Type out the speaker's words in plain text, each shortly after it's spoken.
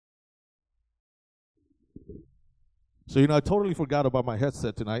So, I totally forgot about my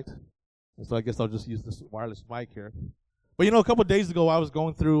headset tonight. And so I guess I'll just use this wireless mic here. But, a couple of days ago, I was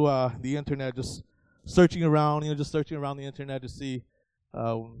going through the internet, just searching around, the internet to see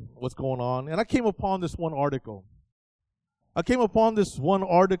what's going on. And I came upon this one article.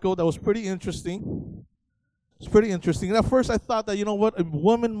 That was pretty interesting. It's pretty interesting. And at first I thought that, a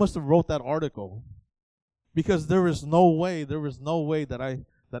woman must have wrote that article. Because there is no way that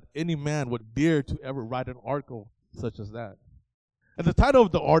any man would dare to ever write an article such as that. And the title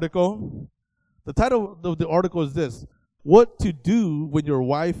of the article is this: What to do when your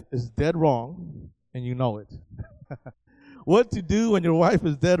wife is dead wrong and you know it. What to do when your wife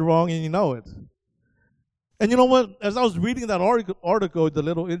is dead wrong and you know it. And you know what? As I was reading that article, the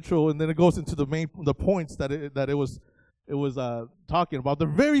little intro, and then it goes into the points that it was talking about. The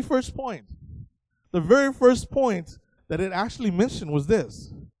very first point that it actually mentioned was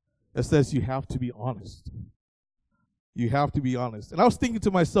this. It says you have to be honest. You have to be honest. And I was thinking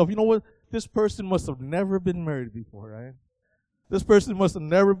to myself, you know what? This person must have never been married before, right? This person must have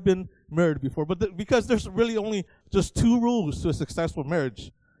never been married before. But because there's really only just 2 rules to a successful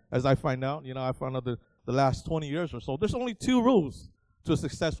marriage, as I find out. I found out the last 20 years or so. There's only 2 rules to a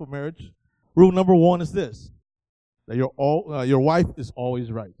successful marriage. Rule number 1 is this: that your wife is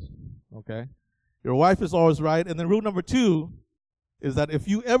always right. Okay? Your wife is always right. And then rule number 2 is that if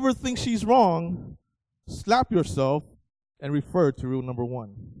you ever think she's wrong, slap yourself and refer to rule number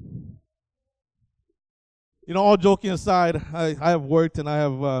 1. All joking aside, I have worked and I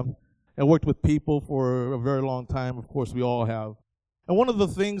worked with people for a very long time. Of course, we all have. And one of the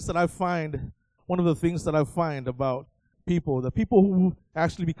things that I find about people, the people who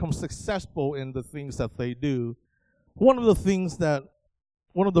actually become successful in the things that they do, one of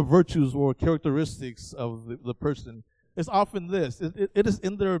the virtues or characteristics of the person is often this. It is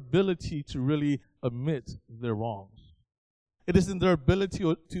in their ability to really admit their wrongs. It is in their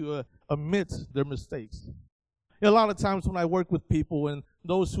ability to admit their mistakes. A lot of times when I work with people and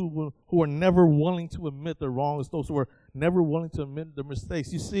those who are never willing to admit their wrongs, those who are never willing to admit their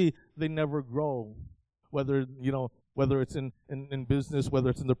mistakes, you see, they never grow. Whether it's in business, whether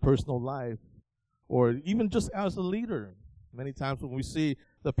it's in their personal life, or even just as a leader. Many times when we see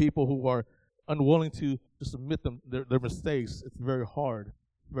the people who are unwilling to just admit their mistakes, it's very hard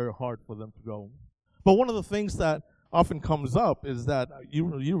for them to grow. But one of the things that often comes up is that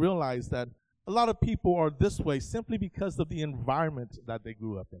you realize that a lot of people are this way simply because of the environment that they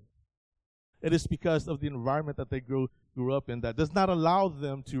grew up in. It is because of the environment that they grew up in that does not allow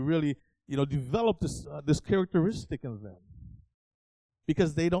them to really, develop this characteristic in them.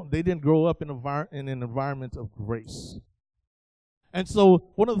 Because they didn't grow up in an environment of grace. And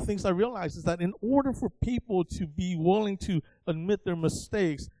so one of the things I realized is that in order for people to be willing to admit their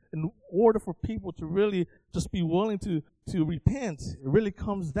mistakes, in order for people to really just be willing to repent, it really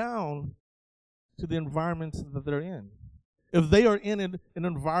comes down to the environment that they're in. If they are in an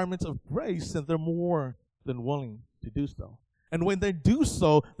environment of grace, then they're more than willing to do so. And when they do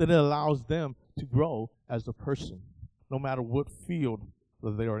so, then it allows them to grow as a person, no matter what field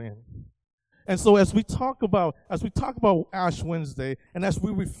that they are in. And so as we talk about Ash Wednesday, and as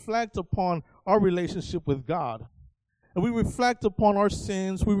we reflect upon our relationship with God, and we reflect upon our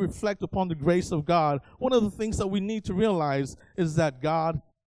sins, we reflect upon the grace of God, one of the things that we need to realize is that God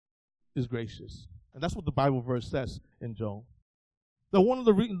is gracious. And that's what the Bible verse says in Job. That one of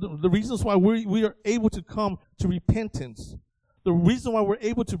the reasons why we are able to come to repentance, the reason why we're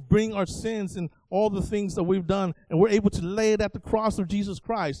able to bring our sins and all the things that we've done, and we're able to lay it at the cross of Jesus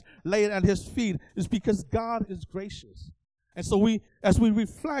Christ, lay it at His feet, is because God is gracious. And so as we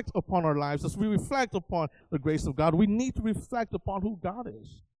reflect upon our lives, as we reflect upon the grace of God, we need to reflect upon who God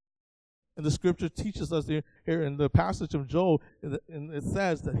is. And the scripture teaches us here in the passage of Job, and it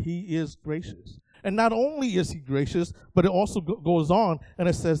says that He is gracious. And not only is He gracious, but it also goes on, and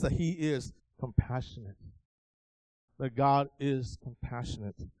it says that He is compassionate. That God is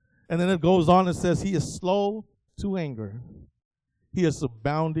compassionate. And then it goes on and says He is slow to anger. He is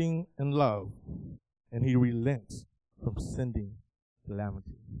abounding in love. And He relents from sending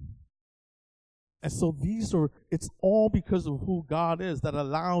calamity. And so it's all because of who God is that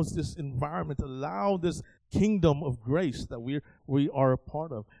allows this environment, allow this kingdom of grace that we are a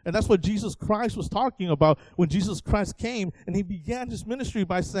part of. And that's what Jesus Christ was talking about when Jesus Christ came and He began His ministry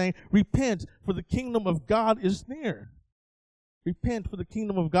by saying, repent, for the kingdom of God is near. Repent, for the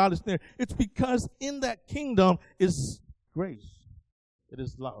kingdom of God is near. It's because in that kingdom is grace. It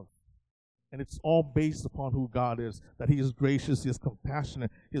is love. And it's all based upon who God is, that He is gracious, He is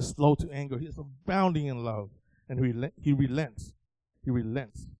compassionate, He is slow to anger, He is abounding in love, and He relents. He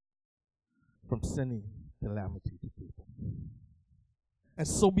relents from sinning. calamity to people. And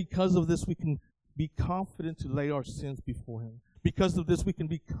so because of this, we can be confident to lay our sins before him. Because of this, we can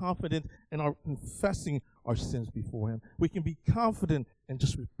be confident in our confessing our sins before him. We can be confident in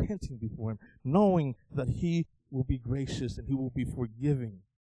just repenting before him, knowing that he will be gracious and he will be forgiving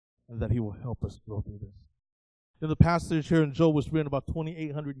and that he will help us go through this. The passage here in Job was written about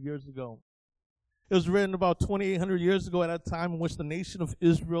 2,800 years ago. It was written about 2,800 years ago at a time in which the nation of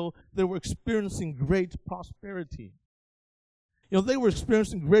Israel, they were experiencing great prosperity. They were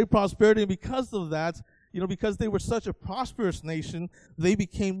experiencing great prosperity, and because of that, because they were such a prosperous nation, they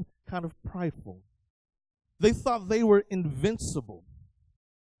became kind of prideful. They thought they were invincible.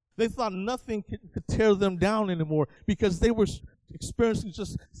 They thought nothing could tear them down anymore because they were experiencing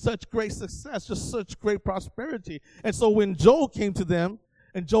just such great success, just such great prosperity. And so when Job came to them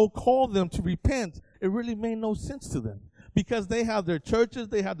and Job called them to repent, it really made no sense to them. Because they have their churches,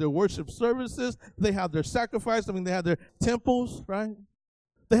 they have their worship services, they have their sacrifice, they had their temples, right?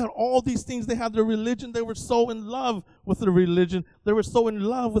 They had all these things. They had their religion. They were so in love with the religion. They were so in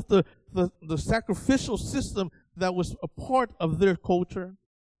love with the sacrificial system that was a part of their culture.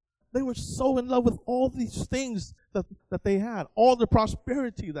 They were so in love with all these things that they had, all the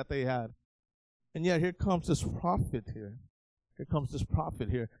prosperity that they had. And yet here comes this prophet here. Here comes this prophet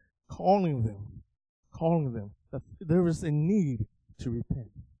here calling them that there is a need to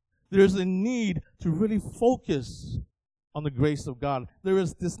repent. There is a need to really focus on the grace of God. There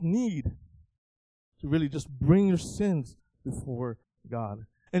is this need to really just bring your sins before God.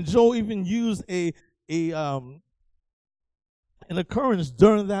 And Job even used an occurrence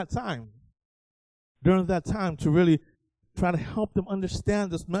during that time to really try to help them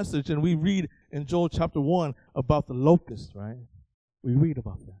understand this message. And we read in Job chapter 1 about the locusts, right? We read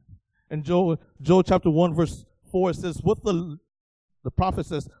about that. In Job chapter 1 verse 4, it says, the prophet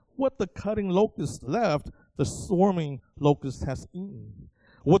says, what the cutting locust left, the swarming locust has eaten.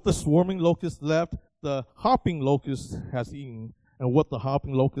 What the swarming locust left, the hopping locust has eaten. And what the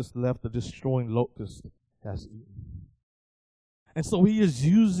hopping locust left, the destroying locust has eaten. And so he is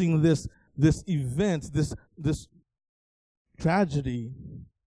using this event, this tragedy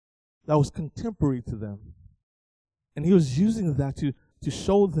that was contemporary to them. And he was using that to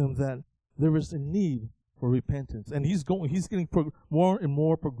show them that there is a need for repentance. And he's getting more and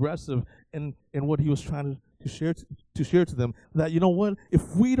more progressive in what he was trying to share to them. That,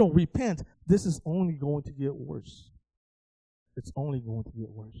 if we don't repent, this is only going to get worse. It's only going to get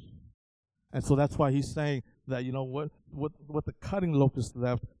worse. And so that's why he's saying that, what the cutting locust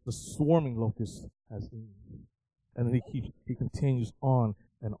left, the swarming locust has eaten. And then he continues on,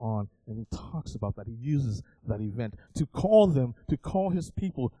 and he talks about that. He uses that event to call his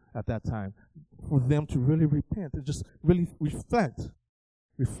people at that time, for them to really repent and just really reflect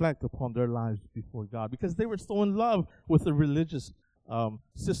upon their lives before God, because they were so in love with the religious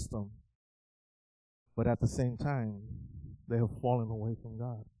system. But at the same time, they have fallen away from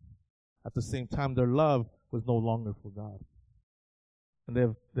God. At the same time, their love was no longer for God.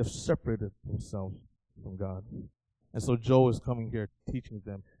 And they've separated themselves from God. And so Job is coming here teaching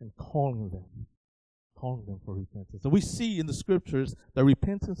them and calling them for repentance. And we see in the scriptures that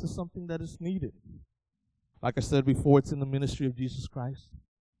repentance is something that is needed. Like I said before, it's in the ministry of Jesus Christ.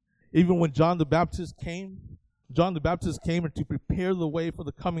 Even when John the Baptist came and to prepare the way for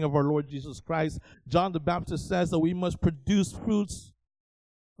the coming of our Lord Jesus Christ. John the Baptist says that we must produce fruits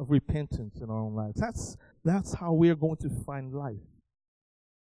of repentance in our own lives. That's how we are going to find life.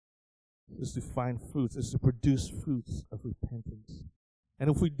 Is to find fruits, is to produce fruits of repentance. And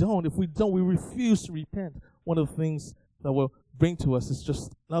if we don't, we refuse to repent, one of the things that will bring to us is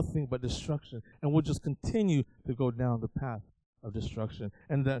just nothing but destruction. And we'll just continue to go down the path of destruction.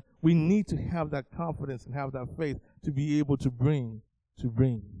 And that we need to have that confidence and have that faith to be able to bring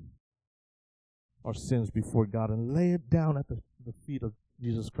our sins before God and lay it down at the feet of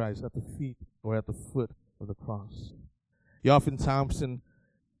Jesus Christ, at the feet or at the foot of the cross. Oftentimes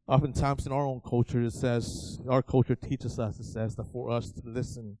in our own culture, our culture teaches us, that for us to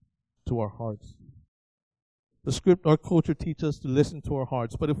listen to our hearts. Our culture teaches us to listen to our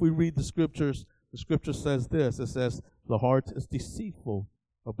hearts. But if we read the scripture says this. It says, the heart is deceitful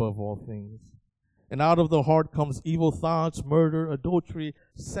above all things. And out of the heart comes evil thoughts, murder, adultery,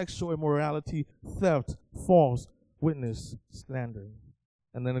 sexual immorality, theft, false witness, slander.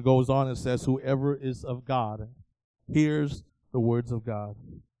 And then it goes on and says, whoever is of God hears the words of God.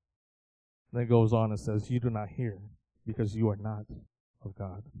 Then it goes on and says, you do not hear because you are not of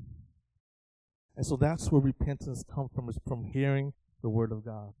God. And so that's where repentance comes from, is from hearing the word of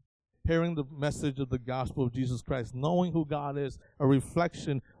God. hearing the message of the gospel of Jesus Christ, knowing who God is, a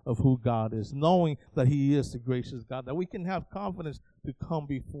reflection of who God is, knowing that He is the gracious God, that we can have confidence to come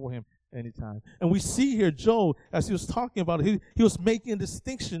before Him anytime. And we see here Job, as he was talking about it, he was making a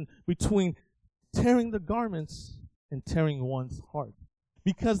distinction between tearing the garments and tearing one's heart.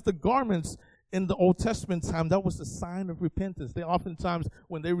 Because the garments in the Old Testament time, that was a sign of repentance. They oftentimes,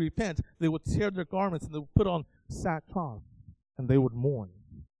 when they repent, they would tear their garments and they would put on sackcloth and they would mourn.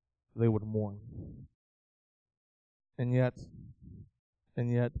 They would mourn. And yet,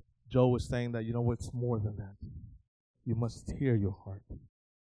 Job was saying that, it's more than that. You must tear your heart.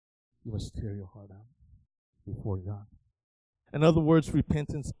 You must tear your heart out before God. In other words,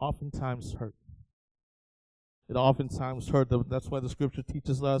 repentance oftentimes hurt. It oftentimes hurt. That's why the scripture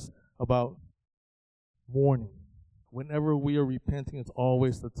teaches us about mourning. Whenever we are repenting, it's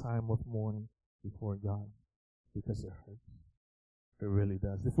always the time of mourning before God, because it hurts. It really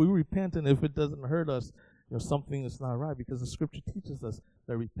does. If we repent and if it doesn't hurt us, something is not right, because the scripture teaches us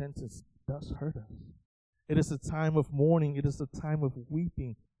that repentance does hurt us. It is a time of mourning. It is a time of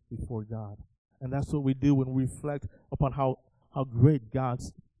weeping before God. And that's what we do when we reflect upon how great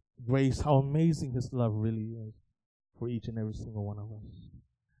God's grace, how amazing His love really is for each and every single one of us.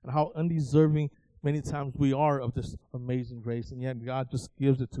 And how undeserving many times we are of this amazing grace, and yet God just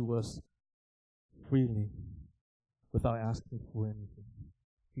gives it to us freely without asking for anything.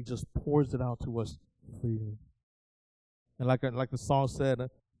 He just pours it out to us freely. And like the song said,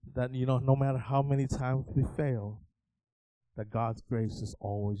 that no matter how many times we fail, that God's grace is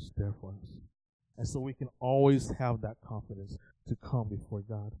always there for us. And so we can always have that confidence to come before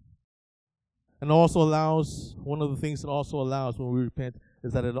God. And also allows, one of the things it also allows when we repent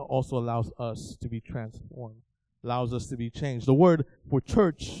is that it also allows us to be transformed, allows us to be changed. The word for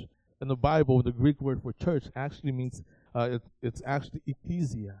church in the Bible, the Greek word for church, actually means, it's actually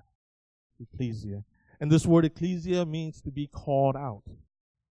ecclesia. Ecclesia. And this word ecclesia means to be called out.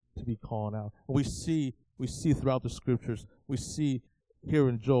 To be called out. We see throughout the scriptures, we see here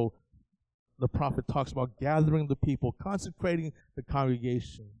in Job, the prophet talks about gathering the people, consecrating the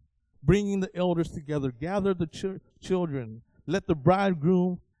congregation, bringing the elders together, gather the children, let the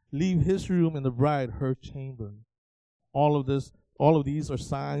bridegroom leave his room and the bride her chamber. All of these are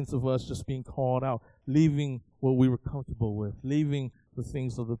signs of us just being called out, leaving what we were comfortable with, leaving the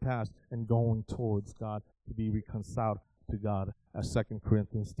things of the past and going towards God to be reconciled to God, as 2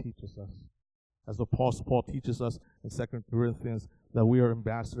 Corinthians teaches us. As the Apostle Paul teaches us in 2 Corinthians, that we are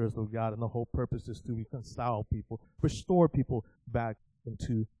ambassadors of God, and the whole purpose is to reconcile people, restore people back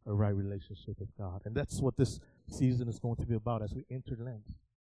into a right relationship with God. And that's what this season is going to be about as we enter Lent.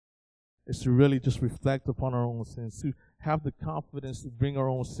 It's to really just reflect upon our own sins, to have the confidence to bring our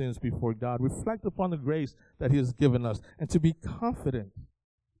own sins before God, reflect upon the grace that He has given us, and to be confident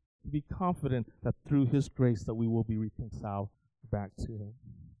that through His grace that we will be reconciled back to Him.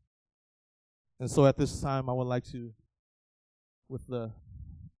 And so at this time, I would like to, with the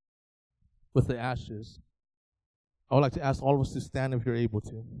ashes, I would like to ask all of us to stand if you're able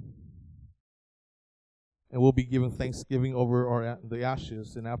to. And we'll be giving thanksgiving over the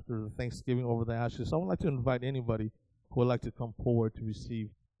ashes. And after the thanksgiving over the ashes, I would like to invite anybody who would like to come forward to receive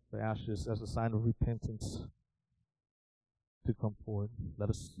the ashes as a sign of repentance to come forward.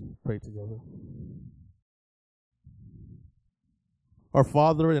 Let us pray together. Our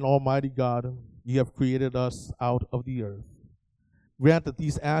Father and Almighty God, You have created us out of the earth. Grant that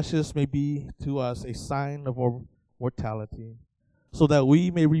these ashes may be to us a sign of our mortality, so that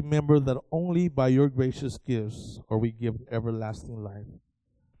we may remember that only by Your gracious gifts are we given everlasting life,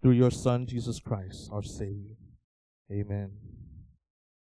 through Your Son, Jesus Christ, our Savior. Amen.